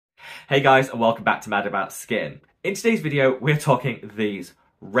Hey guys, and welcome back to Mad About Skin. In today's video, we're talking these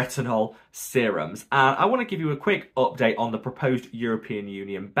retinol serums, and I want to give you a quick update on the proposed European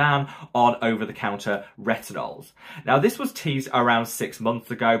Union ban on over-the-counter retinols. Now, this was teased around 6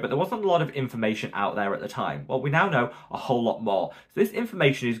 months ago, but there wasn't a lot of information out there at the time. Well, we now know a whole lot more. So this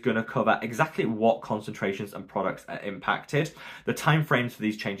information is going to cover exactly what concentrations and products are impacted, the timeframes for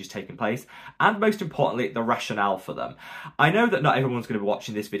these changes taking place, and most importantly, the rationale for them. I know that not everyone's going to be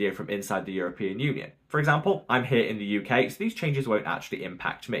watching this video from inside the European Union. For example, I'm here in the UK, so these changes won't actually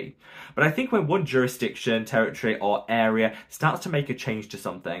impact me. But I think when one jurisdiction, territory, or area starts to make a change to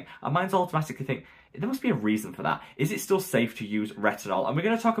something, our minds automatically think, there must be a reason for that. Is it still safe to use retinol? And we're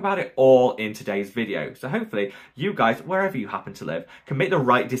going to talk about it all in today's video. So hopefully you guys, wherever you happen to live, can make the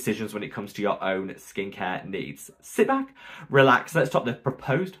right decisions when it comes to your own skincare needs. Sit back, relax, let's talk the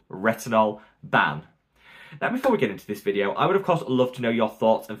proposed retinol ban. Now, before we get into this video, I would of course love to know your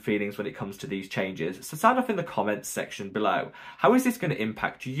thoughts and feelings when it comes to these changes. So sound off in the comments section below. How is this going to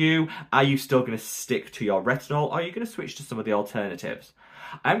impact you? Are you still going to stick to your retinol, or are you going to switch to some of the alternatives?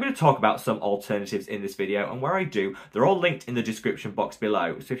 I'm going to talk about some alternatives in this video, and where I do, they're all linked in the description box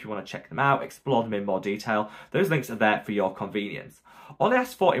below. So if you want to check them out, explore them in more detail, those links are there for your convenience. All I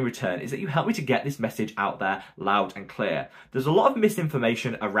ask for in return is that you help me to get this message out there loud and clear. There's a lot of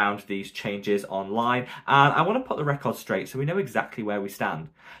misinformation around these changes online, and I want to put the record straight so we know exactly where we stand.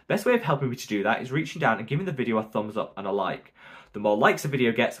 Best way of helping me to do that is reaching down and giving the video a thumbs up and a like. The more likes a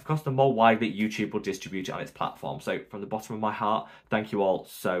video gets, of course, the more widely YouTube will distribute it on its platform. So from the bottom of my heart, thank you all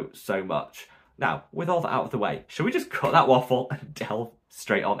so much. Now, with all that out of the way, shall we just cut that waffle and delve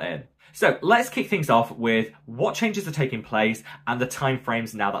straight on in? So let's kick things off with what changes are taking place and the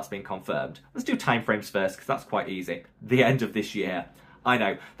timeframes now that's been confirmed. Let's do timeframes first, because that's quite easy. The end of this year. I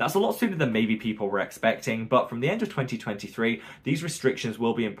know, that's a lot sooner than maybe people were expecting, but from the end of 2023, these restrictions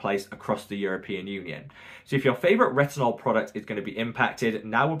will be in place across the European Union. So if your favourite retinol product is going to be impacted,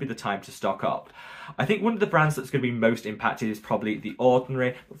 now would be the time to stock up. I think one of the brands that's going to be most impacted is probably The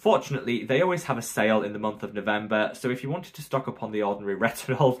Ordinary, but fortunately they always have a sale in the month of November, so if you wanted to stock up on The Ordinary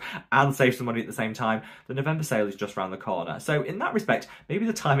retinols and save some money at the same time, the November sale is just around the corner. So in that respect, maybe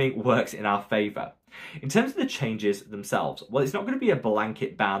the timing works in our favour. In terms of the changes themselves, well, it's not going to be a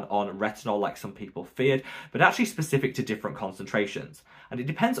blanket ban on retinol like some people feared, but actually specific to different concentrations. And it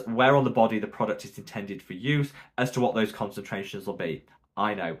depends where on the body the product is intended for use as to what those concentrations will be.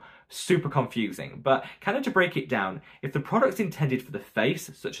 I know, super confusing, but kind of to break it down, if the product's intended for the face,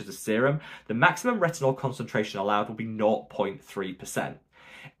 such as a serum, the maximum retinol concentration allowed will be 0.3%.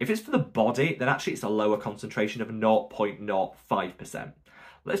 If it's for the body, then actually it's a lower concentration of 0.05%.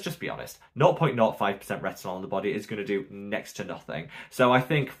 Let's just be honest, 0.05% retinol in the body is going to do next to nothing. So I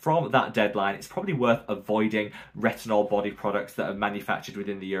think from that deadline, it's probably worth avoiding retinol body products that are manufactured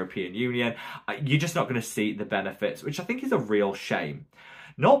within the European Union. You're just not going to see the benefits, which I think is a real shame.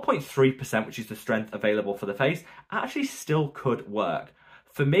 0.3%, which is the strength available for the face, actually still could work.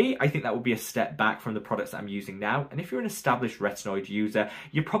 For me, I think that would be a step back from the products that I'm using now. And if you're an established retinoid user,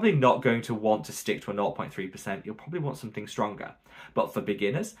 you're probably not going to want to stick to a 0.3%. You'll probably want something stronger. But for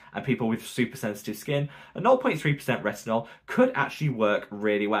beginners and people with super sensitive skin, a 0.3% retinol could actually work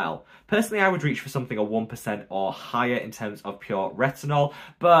really well. Personally, I would reach for something a 1% or higher in terms of pure retinol.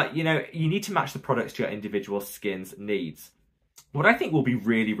 But, you know, you need to match the products to your individual skin's needs. What I think will be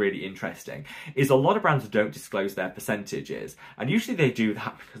really interesting is a lot of brands don't disclose their percentages, and usually they do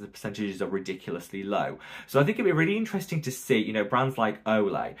that because the percentages are ridiculously low. So I think it'd be really interesting to see, you know, brands like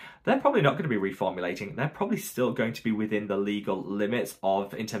Olay, they're probably not going to be reformulating, they're probably still going to be within the legal limits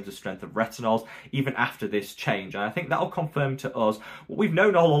of, in terms of strength of retinols, even after this change. And I think that'll confirm to us what we've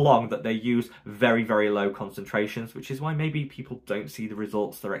known all along, that they use very low concentrations, which is why maybe people don't see the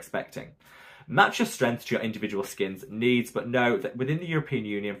results they're expecting. Match your strength to your individual skin's needs, but know that within the European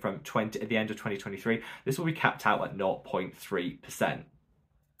Union from at the end of 2023, this will be capped out at 0.3%.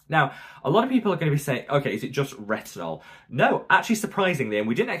 Now, a lot of people are going to be saying, okay, is it just retinol? No, actually surprisingly, and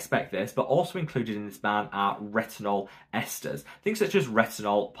we didn't expect this, but also included in this ban are retinol esters, things such as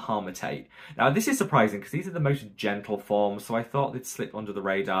retinol palmitate. Now, this is surprising because these are the most gentle forms, so I thought they'd slip under the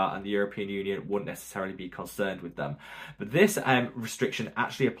radar and the European Union wouldn't necessarily be concerned with them. But this restriction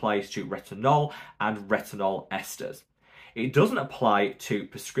actually applies to retinol and retinol esters. It doesn't apply to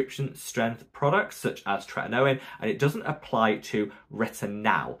prescription strength products such as retinoid, and it doesn't apply to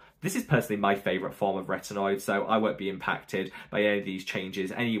retinal. This is personally my favourite form of retinoid, so I won't be impacted by any of these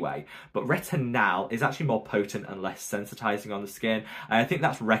changes anyway. But retinal is actually more potent and less sensitising on the skin, and I think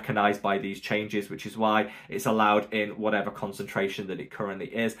that's recognised by these changes, which is why it's allowed in whatever concentration that it currently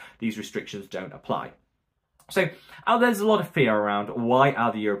is. These restrictions don't apply. So there's a lot of fear around why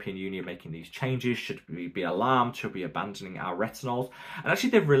are the European Union making these changes? Should we be alarmed? Should we be abandoning our retinols? And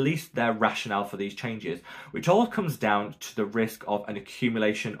actually they've released their rationale for these changes, which all comes down to the risk of an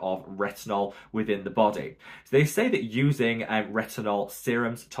accumulation of retinol within the body. So they say that using retinol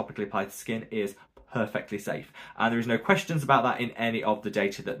serums topically applied to skin is perfectly safe, and there is no questions about that in any of the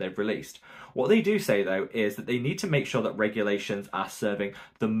data that they've released. What they do say though is that they need to make sure that regulations are serving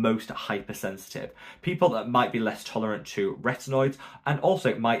the most hypersensitive, people that might be less tolerant to retinoids and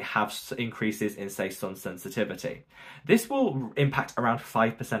also might have increases in, say, sun sensitivity. This will impact around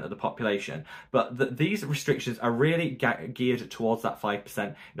 5% of the population, but these restrictions are really geared towards that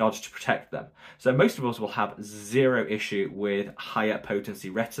 5% in order to protect them. So most of us will have zero issue with higher potency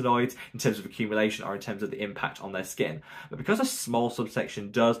retinoids in terms of accumulation or in terms of the impact on their skin. But because a small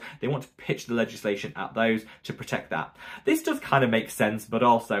subsection does, they want to pitch the legislation at those to protect that. This does kind of make sense, but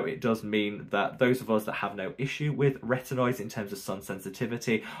also it does mean that those of us that have no issue with retinoids in terms of sun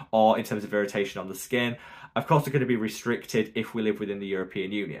sensitivity or in terms of irritation on the skin, of course, are going to be restricted if we live within the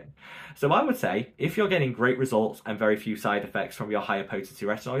European Union. So I would say, if you're getting great results and very few side effects from your higher potency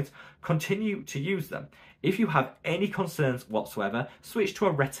retinoids, continue to use them. If you have any concerns whatsoever, switch to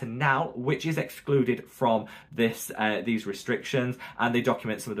a retinal, which is excluded from these restrictions, and they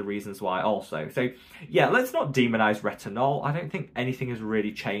document some of the reasons why also. So yeah, let's not demonize retinol. I don't think anything has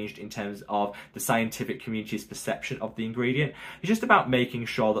really changed in terms of the scientific community's perception of the ingredient. It's just about making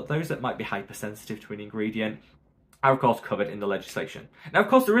sure that those that might be hypersensitive to an ingredient are of course covered in the legislation. Now of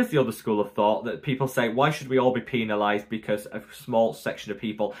course there is the other school of thought that people say, why should we all be penalised because a small section of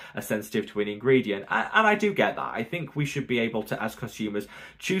people are sensitive to an ingredient? And I do get that. I think we should be able to, as consumers,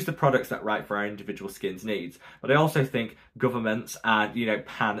 choose the products that are right for our individual skin's needs. But I also think governments and, you know,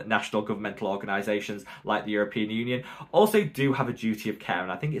 pan-national governmental organisations like the European Union also do have a duty of care,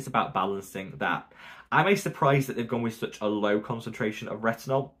 and I think it's about balancing that. Am I surprised that they've gone with such a low concentration of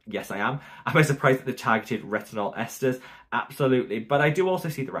retinol? Yes, I am. Am I surprised that they've targeted retinol esters? Absolutely. But I do also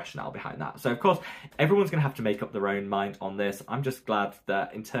see the rationale behind that. So, of course, everyone's going to have to make up their own mind on this. I'm just glad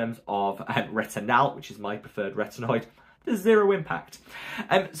that in terms of retinal, which is my preferred retinoid, there's zero impact.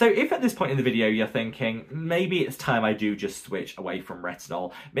 So if at this point in the video you're thinking, maybe it's time I do just switch away from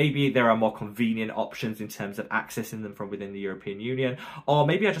retinol, maybe there are more convenient options in terms of accessing them from within the European Union, or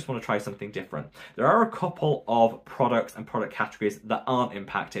maybe I just want to try something different. There are a couple of products and product categories that aren't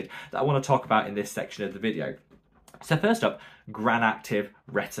impacted that I want to talk about in this section of the video. So first up, granactive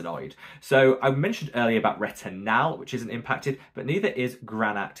retinoid. So I mentioned earlier about retinal, which isn't impacted, but neither is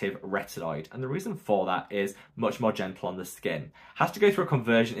granactive retinoid. And the reason for that is much more gentle on the skin. Has to go through a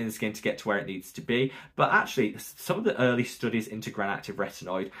conversion in the skin to get to where it needs to be. But actually, some of the early studies into granactive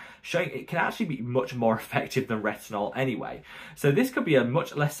retinoid showing it can actually be much more effective than retinol anyway. So this could be a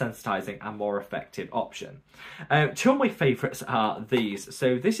much less sensitizing and more effective option. Two of my favorites are these.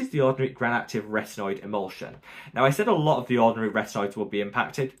 So this is the ordinary granactive retinoid emulsion. Now I said a lot of the ordinary retinoids will be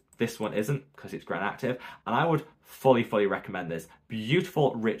impacted. This one isn't because it's granactive, and I would fully recommend this.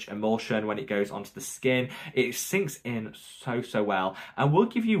 Beautiful, rich emulsion when it goes onto the skin. It sinks in so well and will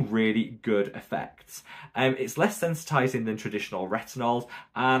give you really good effects. It's less sensitizing than traditional retinols,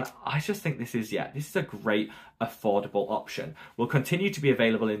 and I just think this is a great affordable option. Will continue to be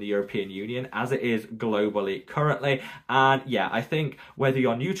available in the European Union as it is globally currently, and yeah, I think whether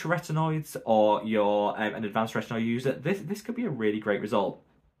you're new to retinoids or you're an advanced retinol user, this could be a really great result.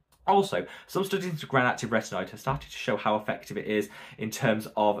 Also, some studies into granactive retinoid have started to show how effective it is in terms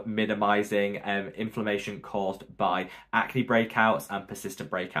of minimising inflammation caused by acne breakouts and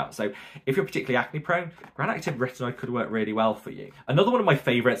persistent breakouts. So if you're particularly acne prone, granactive retinoid could work really well for you. Another one of my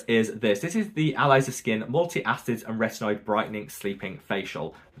favourites is this. This is the Allies of Skin Multi-Acids and Retinoid Brightening Sleeping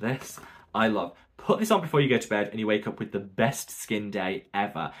Facial. This I love. Put this on before you go to bed and you wake up with the best skin day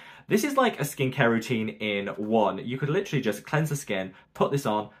ever. This is like a skincare routine in one. You could literally just cleanse the skin, put this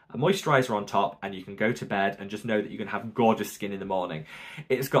on, a moisturiser on top, and you can go to bed and just know that you're going to have gorgeous skin in the morning.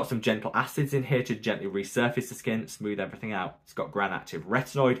 It's got some gentle acids in here to gently resurface the skin, smooth everything out. It's got granactive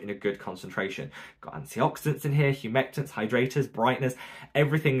retinoid in a good concentration. Got antioxidants in here, humectants, hydrators, brighteners,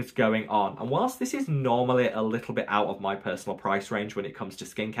 everything's going on. And whilst this is normally a little bit out of my personal price range when it comes to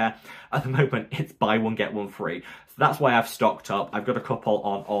skincare, at the moment it's buy one get one free. So that's why I've stocked up. I've got a couple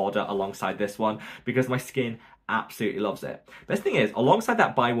on order alongside this one because my skin absolutely loves it. Best thing is, alongside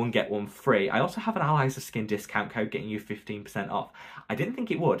that buy one get one free, I also have an Allies of Skin discount code getting you 15% off. I didn't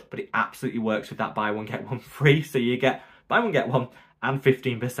think it would, but it absolutely works with that buy one get one free. So you get buy one get one and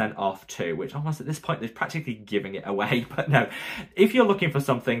 15% off too, which almost at this point is practically giving it away. But no, if you're looking for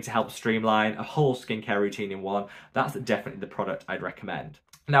something to help streamline a whole skincare routine in one, that's definitely the product I'd recommend.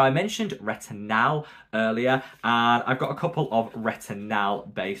 Now, I mentioned Retinol earlier, and I've got a couple of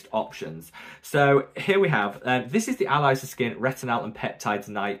Retinol-based options. So here we have, this is the Allies of Skin Retinol and Peptides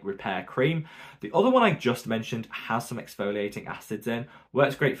Night Repair Cream. The other one I just mentioned has some exfoliating acids in,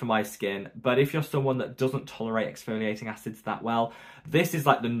 works great for my skin, but if you're someone that doesn't tolerate exfoliating acids that well, this is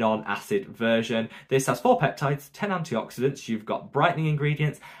like the non-acid version. This has 4 peptides, 10 antioxidants, you've got brightening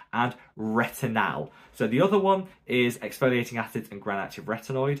ingredients, and retinal. So the other one is exfoliating acids and granactive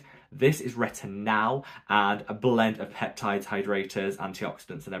retinoid. This is retinal and a blend of peptides, hydrators,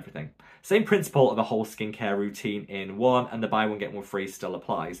 antioxidants and everything. Same principle of a whole skincare routine in one, and the buy one get one free still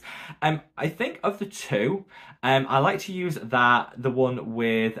applies. I think of the two, I like to use the one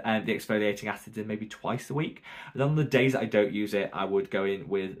with the exfoliating acids in maybe twice a week. And on the days that I don't use it, I would go in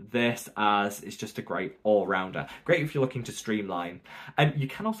with this, as it's just a great all-rounder. Great if you're looking to streamline. You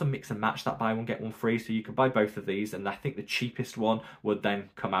can also mix and match that buy one get one free, so you can buy both of these, and I think the cheapest one would then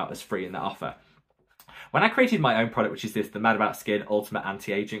come out as free in that offer. When I created my own product, which is this, the Mad About Skin Ultimate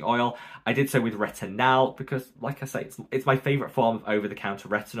Anti-Aging Oil, I did so with retinol because, like I say, it's my favourite form of over-the-counter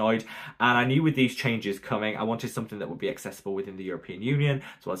retinoid, and I knew with these changes coming, I wanted something that would be accessible within the European Union,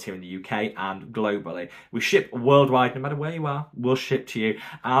 as well as here in the UK and globally. We ship worldwide, no matter where you are, we'll ship to you,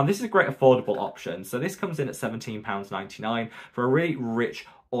 and this is a great affordable option. So this comes in at £17.99 for a really rich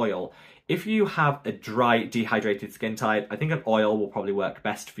oil. If you have a dry, dehydrated skin type, I think an oil will probably work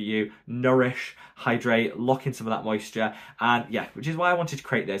best for you. Nourish, hydrate, lock in some of that moisture, and yeah, which is why I wanted to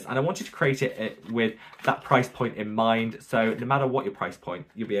create this. And I wanted to create it with that price point in mind. So no matter what your price point,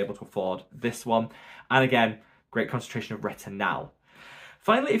 you'll be able to afford this one. And again, great concentration of retinol.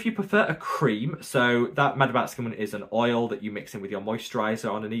 Finally, if you prefer a cream, so that Mad About Skin one is an oil that you mix in with your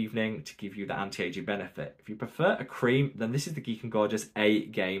moisturiser on an evening to give you the anti-aging benefit. If you prefer a cream, then this is the Geek & Gorgeous A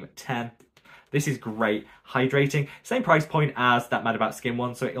Game 10. This is great, hydrating, same price point as that Mad About Skin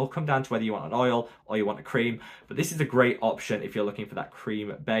one, so it'll come down to whether you want an oil or you want a cream, but this is a great option if you're looking for that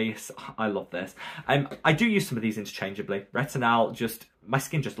cream base. I love this. I do use some of these interchangeably. Retinol, my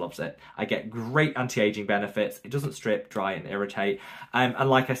skin just loves it. I get great anti-aging benefits. It doesn't strip, dry and irritate. And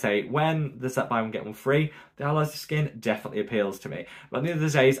like I say, when there's that buy one get one free, the Allies of Skin definitely appeals to me. But at the end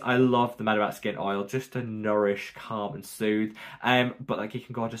of the days, I love the Mad About Skin oil just to nourish, calm and soothe. But like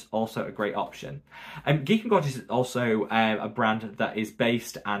Geek & Gorgeous, also a great option. Geek & Gorgeous is also a brand that is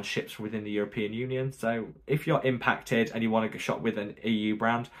based and ships within the European Union. So if you're impacted and you want to shop with an EU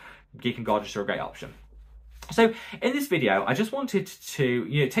brand, Geek & Gorgeous are a great option. So in this video, I just wanted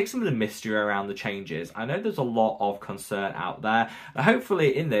to take some of the mystery around the changes. I know there's a lot of concern out there.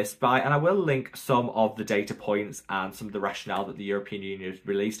 Hopefully in this, and I will link some of the data points and some of the rationale that the European Union has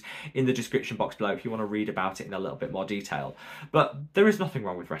released in the description box below if you want to read about it in a little bit more detail. But there is nothing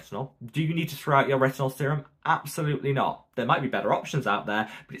wrong with retinol. Do you need to throw out your retinol serum? Absolutely not. There might be better options out there,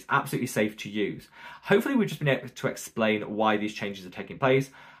 but it's absolutely safe to use. Hopefully we've just been able to explain why these changes are taking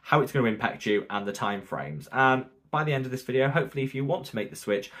place, how it's going to impact you, and the time frames. And by the end of this video, hopefully if you want to make the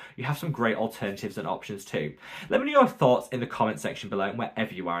switch, you have some great alternatives and options too. Let me know your thoughts in the comment section below, and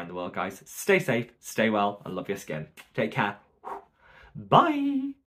wherever you are in the world, guys. Stay safe, stay well, and love your skin. Take care. Bye!